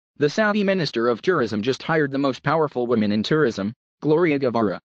The Saudi Minister of Tourism just hired the most powerful woman in tourism, Gloria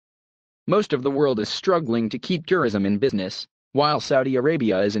Guevara. Most of the world is struggling to keep tourism in business, while Saudi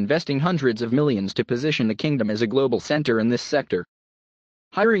Arabia is investing hundreds of millions to position the kingdom as a global center in this sector.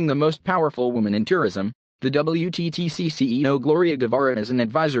 Hiring the most powerful woman in tourism, the WTTC CEO Gloria Guevara as an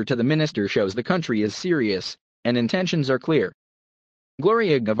advisor to the minister shows the country is serious, and intentions are clear.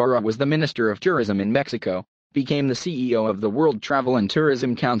 Gloria Guevara was the Minister of Tourism in Mexico, became the CEO of the World Travel and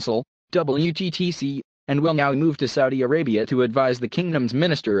Tourism Council, WTTC, and will now move to Saudi Arabia to advise the kingdom's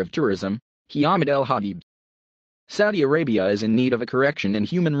Minister of Tourism, Ahmed El-Hadib. Saudi Arabia is in need of a correction in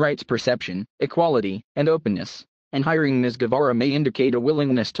human rights perception, equality, and openness, and hiring Ms. Guevara may indicate a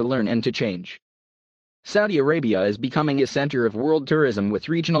willingness to learn and to change. Saudi Arabia is becoming a center of world tourism with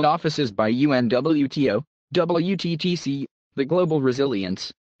regional offices by UNWTO, WTTC, the Global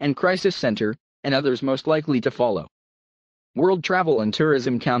Resilience and Crisis Center, and others most likely to follow. World Travel and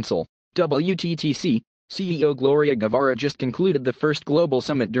Tourism Council, WTTC, CEO Gloria Guevara just concluded the first global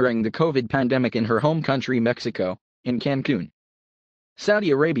summit during the COVID pandemic in her home country Mexico, in Cancun.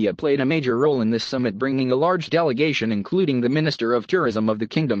 Saudi Arabia played a major role in this summit, bringing a large delegation including the Minister of Tourism of the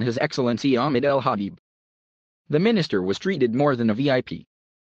kingdom, His Excellency Ahmed El-Hadib. The minister was treated more than a VIP.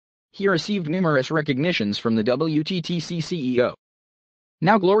 He received numerous recognitions from the WTTC CEO.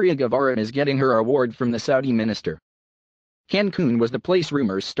 Now Gloria Guevara is getting her award from the Saudi minister. Cancun was the place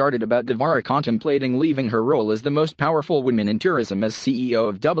rumors started about Guevara contemplating leaving her role as the most powerful woman in tourism as CEO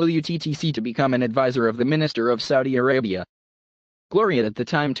of WTTC to become an advisor of the Minister of Saudi Arabia. Gloria at the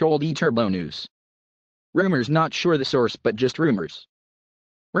time told eTurboNews. Rumors, not sure the source but just rumors.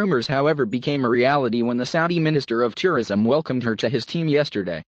 Rumors, however, became a reality when the Saudi Minister of Tourism welcomed her to his team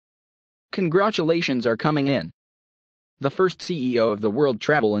yesterday. Congratulations are coming in. The first CEO of the World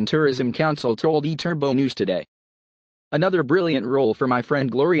Travel and Tourism Council told eTurboNews today. Another brilliant role for my friend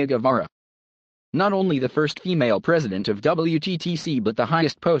Gloria Guevara. Not only the first female president of WTTC but the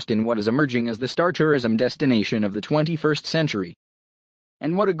highest post in what is emerging as the star tourism destination of the 21st century.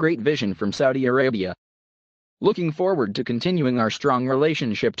 And what a great vision from Saudi Arabia. Looking forward to continuing our strong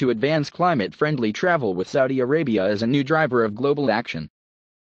relationship to advance climate-friendly travel with Saudi Arabia as a new driver of global action.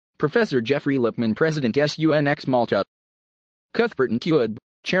 Professor Jeffrey Lipman, President SUNX Malta. Cuthbert Ntuad,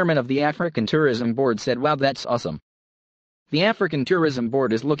 Chairman of the African Tourism Board, said, "Wow, that's awesome. The African Tourism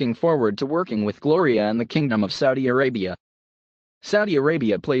Board is looking forward to working with Gloria and the Kingdom of Saudi Arabia." Saudi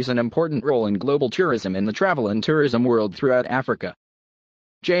Arabia plays an important role in global tourism and the travel and tourism world throughout Africa.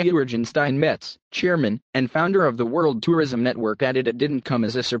 Jürgen Steinmetz, chairman and founder of the World Tourism Network, added, "It didn't come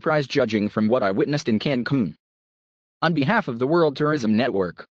as a surprise judging from what I witnessed in Cancun." On behalf of the World Tourism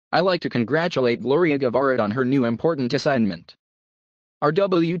Network, I'd like to congratulate Gloria Guevara on her new important assignment. Our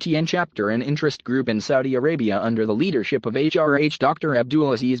WTN chapter and interest group in Saudi Arabia under the leadership of HRH Dr.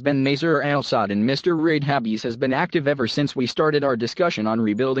 Abdulaziz bin Nasser Al Saud and Mr. Raid Habis has been active ever since we started our discussion on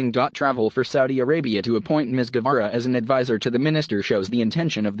rebuilding. Travel for Saudi Arabia to appoint Ms. Guevara as an advisor to the minister shows the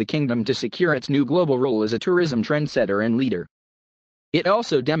intention of the kingdom to secure its new global role as a tourism trendsetter and leader. It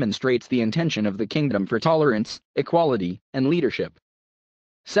also demonstrates the intention of the kingdom for tolerance, equality, and leadership.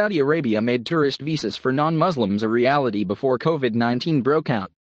 Saudi Arabia made tourist visas for non-Muslims a reality before COVID-19 broke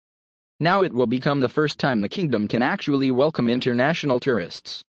out. Now it will become the first time the kingdom can actually welcome international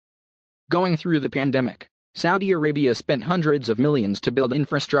tourists. Going through the pandemic, Saudi Arabia spent hundreds of millions to build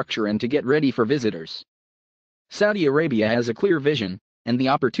infrastructure and to get ready for visitors. Saudi Arabia has a clear vision, and the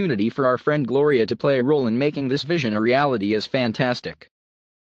opportunity for our friend Gloria to play a role in making this vision a reality is fantastic.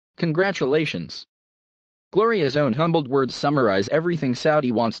 Congratulations. Gloria's own humbled words summarize everything.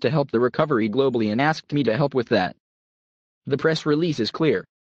 Saudi wants to help the recovery globally and asked me to help with that. The press release is clear.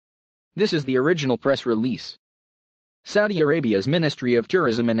 This is the original press release. Saudi Arabia's Ministry of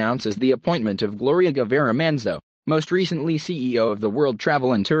Tourism announces the appointment of Gloria Guevara Manzo, most recently CEO of the World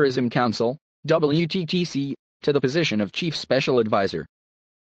Travel and Tourism Council, WTTC, to the position of Chief Special Advisor.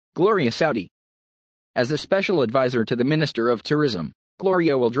 Gloria Saudi. As a special advisor to the Minister of Tourism,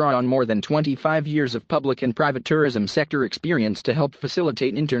 Gloria will draw on more than 25 years of public and private tourism sector experience to help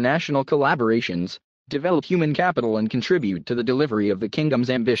facilitate international collaborations, develop human capital and contribute to the delivery of the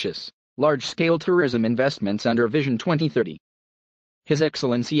kingdom's ambitious, large-scale tourism investments under Vision 2030. His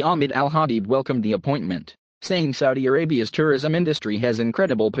Excellency Ahmed Al-Hadib welcomed the appointment, saying Saudi Arabia's tourism industry has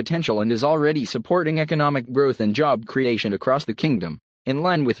incredible potential and is already supporting economic growth and job creation across the kingdom, in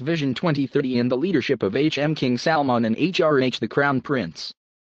line with Vision 2030 and the leadership of King Salman and HRH the Crown Prince.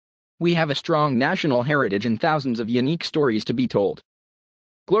 We have a strong national heritage and thousands of unique stories to be told.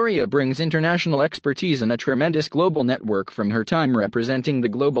 Gloria brings international expertise and a tremendous global network from her time representing the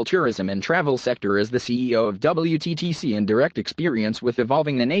global tourism and travel sector as the CEO of WTTC and direct experience with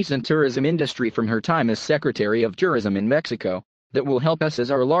evolving the nascent tourism industry from her time as Secretary of Tourism in Mexico, that will help us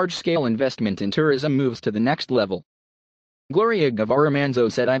as our large-scale investment in tourism moves to the next level. Gloria Guevara Manzo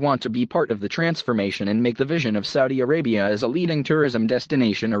said, "I want to be part of the transformation and make the vision of Saudi Arabia as a leading tourism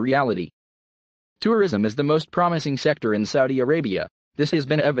destination a reality." Tourism is the most promising sector in Saudi Arabia. This has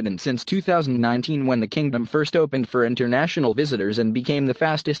been evident since 2019 when the kingdom first opened for international visitors and became the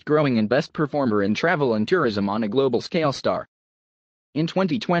fastest growing and best performer in travel and tourism on a global scale. In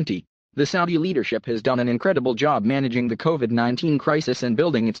 2020, the Saudi leadership has done an incredible job managing the COVID-19 crisis and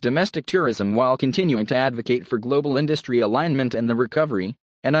building its domestic tourism while continuing to advocate for global industry alignment and the recovery,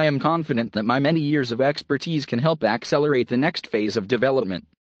 and I am confident that my many years of expertise can help accelerate the next phase of development,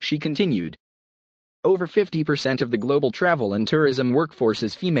 she continued. Over 50% of the global travel and tourism workforce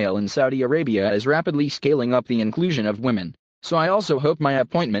is female, and Saudi Arabia is rapidly scaling up the inclusion of women, so I also hope my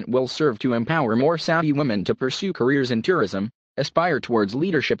appointment will serve to empower more Saudi women to pursue careers in tourism, aspire towards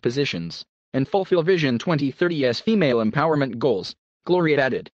leadership positions, and fulfill Vision 2030's female empowerment goals, Gloria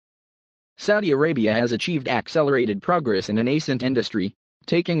added. Saudi Arabia has achieved accelerated progress in a nascent industry,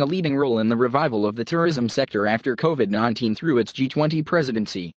 taking a leading role in the revival of the tourism sector after COVID-19 through its G20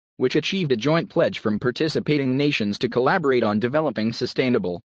 presidency, which achieved a joint pledge from participating nations to collaborate on developing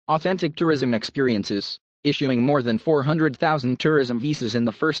sustainable, authentic tourism experiences, issuing more than 400,000 tourism visas in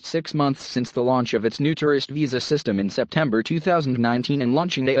the first 6 months since the launch of its new tourist visa system in September 2019 and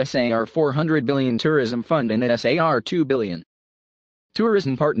launching the SAR 400 billion Tourism Fund and the SAR 2 billion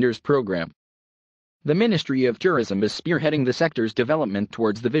Tourism Partners Program. The Ministry of Tourism is spearheading the sector's development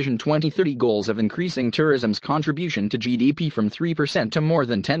towards the Vision 2030 goals of increasing tourism's contribution to GDP from 3% to more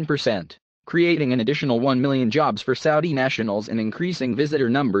than 10%, creating an additional 1 million jobs for Saudi nationals and increasing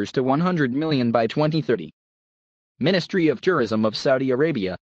visitor numbers to 100 million by 2030. Ministry of Tourism of Saudi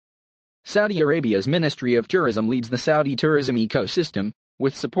Arabia. Saudi Arabia's Ministry of Tourism leads the Saudi tourism ecosystem,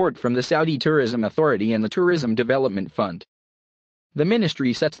 with support from the Saudi Tourism Authority and the Tourism Development Fund. The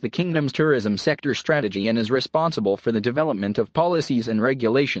ministry sets the kingdom's tourism sector strategy and is responsible for the development of policies and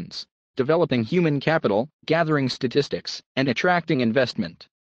regulations, developing human capital, gathering statistics, and attracting investment.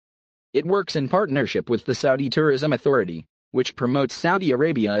 It works in partnership with the Saudi Tourism Authority, which promotes Saudi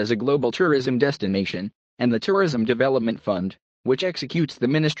Arabia as a global tourism destination, and the Tourism Development Fund, which executes the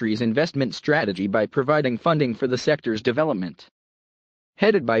ministry's investment strategy by providing funding for the sector's development.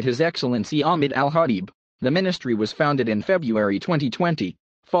 Headed by His Excellency Ahmed Al-Hadib, the ministry was founded in February 2020,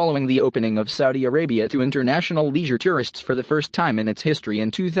 following the opening of Saudi Arabia to international leisure tourists for the first time in its history in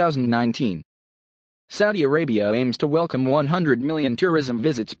 2019. Saudi Arabia aims to welcome 100 million tourism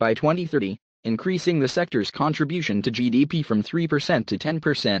visits by 2030, increasing the sector's contribution to GDP from 3% to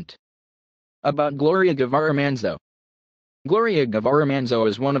 10%. About Gloria Guevara Manzo. Gloria Guevara Manzo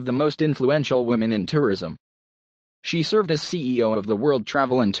is one of the most influential women in tourism. She served as CEO of the World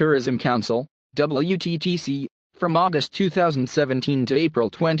Travel and Tourism Council, WTTC, from August 2017 to April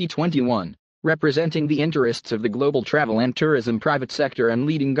 2021, representing the interests of the global travel and tourism private sector and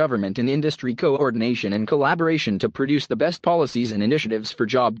leading government in industry coordination and collaboration to produce the best policies and initiatives for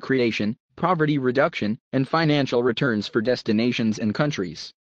job creation, poverty reduction, and financial returns for destinations and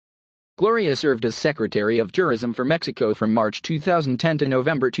countries. Gloria served as Secretary of Tourism for Mexico from March 2010 to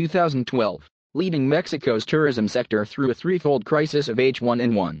November 2012, leading Mexico's tourism sector through a threefold crisis of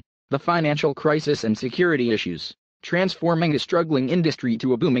H1N1. The financial crisis and security issues, transforming a struggling industry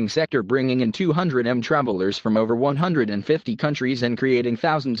to a booming sector, bringing in 200 million travelers from over 150 countries and creating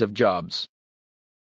thousands of jobs.